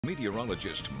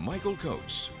Meteorologist Michael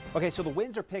Coates. Okay, so the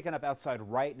winds are picking up outside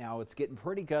right now. It's getting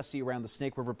pretty gusty around the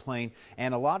Snake River Plain,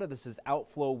 and a lot of this is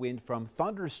outflow wind from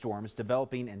thunderstorms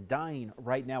developing and dying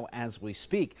right now as we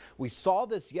speak. We saw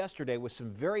this yesterday with some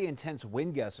very intense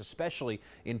wind gusts, especially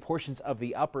in portions of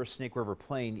the upper Snake River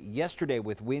Plain yesterday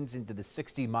with winds into the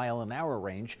 60-mile-an-hour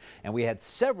range, and we had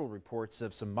several reports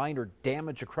of some minor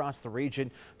damage across the region.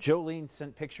 Jolene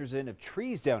sent pictures in of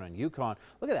trees down in Yukon.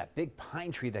 Look at that big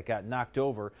pine tree that got knocked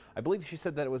over. I believe she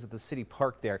said that it was at the city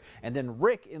park there. And then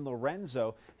Rick in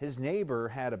Lorenzo, his neighbor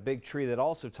had a big tree that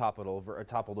also toppled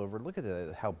over. Look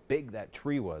at how big that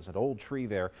tree was, an old tree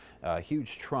there,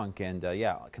 huge trunk, and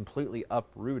yeah, completely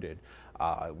uprooted.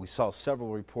 We saw several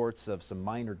reports of some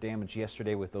minor damage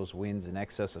yesterday with those winds in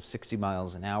excess of 60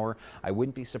 miles an hour. I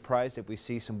wouldn't be surprised if we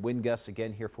see some wind gusts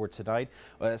again here for tonight,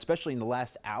 especially in the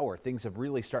last hour. Things have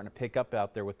really starting to pick up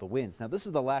out there with the winds. Now, this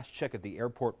is the last check of the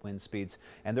airport wind speeds,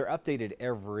 and they're updated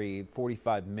every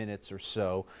 45 minutes or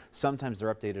so. Sometimes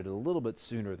they're updated a little bit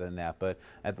sooner than that, but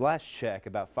at the last check,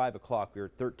 about 5 o'clock, we were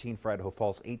at 13 for Idaho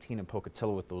Falls, 18 in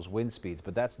Pocatello with those wind speeds,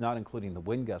 but that's not including the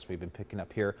wind gusts we've been picking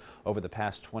up here over the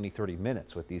past 20-30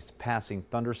 minutes with these passing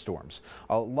thunderstorms.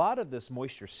 A lot of this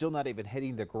moisture still not even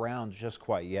hitting the ground just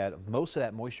quite yet. Most of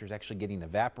that moisture is actually getting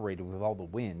evaporated with all the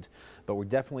wind, but we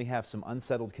definitely have some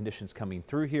unsettled conditions coming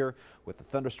through here with the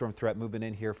thunderstorm threat moving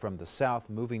in here from the south,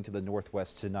 moving to the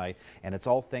northwest tonight, and it's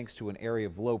all thanks to an area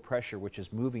of low pressure which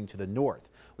is moving to the north.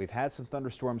 We've had some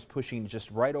thunderstorms pushing just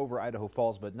right over Idaho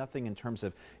Falls, but nothing in terms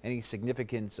of any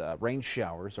significant rain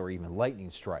showers or even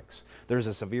lightning strikes. There's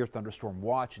a severe thunderstorm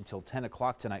watch until 10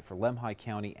 o'clock tonight for Lemhi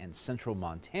County and central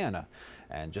Montana.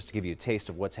 And just to give you a taste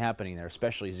of what's happening there,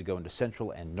 especially as you go into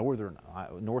central and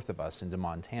north of us into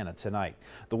Montana tonight.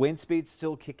 The wind speed's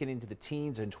still kicking into the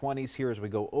teens and 20s here as we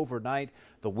go overnight.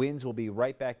 The winds will be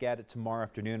right back at it tomorrow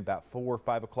afternoon, about 4 or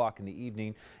 5 o'clock in the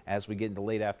evening. As we get into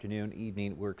late afternoon,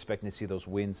 evening, we're expecting to see those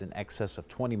winds in excess of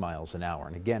 20 miles an hour.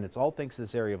 And again, it's all thanks to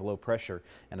this area of low pressure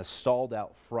and a stalled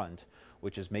out front,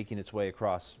 which is making its way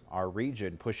across our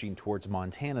region, pushing towards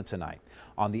Montana tonight.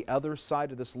 On the other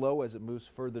side of this low, as it moves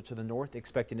further to the north,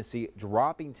 expecting to see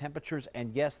dropping temperatures,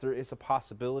 and yes, there is a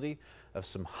possibility of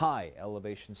some high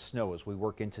elevation snow as we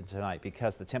work into tonight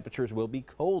because the temperatures will be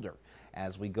colder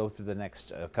as we go through the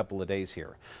next couple of days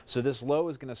here. So this low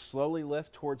is going to slowly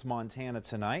lift towards Montana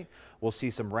tonight. We'll see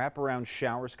some wraparound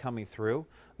showers coming through.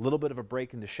 A little bit of a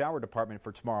break in the shower department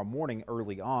for tomorrow morning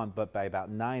early on, but by about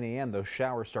 9 a.m. those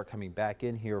showers start coming back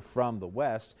in here from the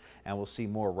west, and we'll see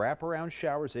more wraparound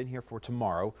showers in here for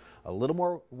tomorrow. A little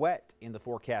more wet in the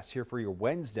forecast here for your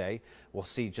Wednesday. We'll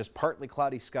see just partly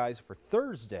cloudy skies for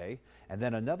Thursday, and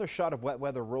then another shot of wet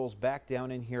weather rolls back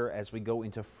down in here as we go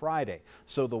into Friday.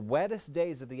 So the wettest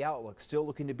days of the outlook still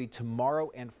looking to be tomorrow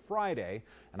and Friday,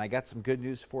 and I got some good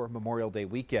news for Memorial Day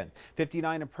weekend.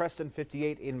 59 in Preston,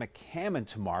 58 in McCammon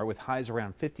tomorrow with highs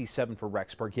around 57 for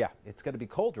Rexburg. Yeah, it's going to be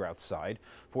colder outside.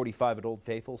 45 at Old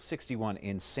Faithful, 61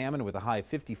 in Salmon with a high of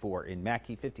 54 in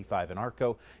Mackay, 55 in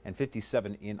Arco, and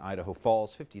 57 in Idaho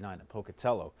Falls, 59 in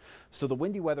Pocatello. So the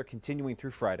windy weather continuing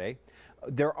through Friday.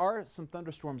 There are some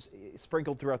thunderstorms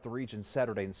sprinkled throughout the region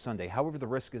Saturday and Sunday. However, the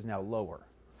risk is now lower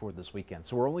for this weekend.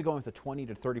 So we're only going with a 20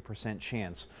 to 30%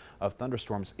 chance of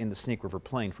thunderstorms in the Snake River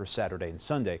Plain for Saturday and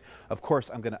Sunday. Of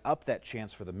course, I'm going to up that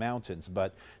chance for the mountains,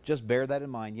 but just bear that in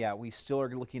mind. Yeah, we still are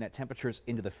looking at temperatures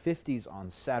into the 50s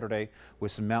on Saturday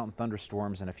with some mountain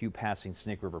thunderstorms and a few passing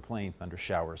Snake River Plain thunder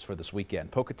showers for this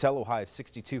weekend. Pocatello high of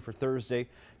 62 for Thursday,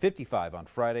 55 on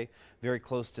Friday, very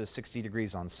close to 60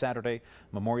 degrees on Saturday.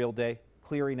 Memorial Day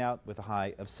clearing out with a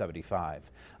high of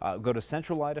 75. Go to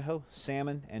central Idaho,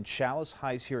 Salmon and Chalice,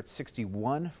 highs here at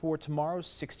 61 for tomorrow,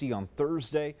 60 on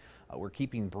Thursday. We're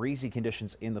keeping breezy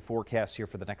conditions in the forecast here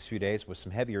for the next few days with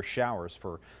some heavier showers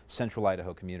for central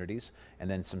Idaho communities and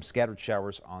then some scattered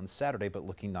showers on Saturday, but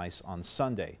looking nice on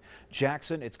Sunday.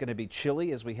 Jackson, it's going to be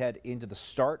chilly as we head into the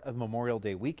start of Memorial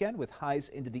Day weekend with highs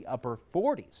into the upper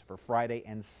 40s for Friday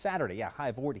and Saturday. Yeah, high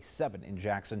of 47 in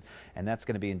Jackson, and that's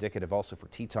going to be indicative also for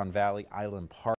Teton Valley, Island Park.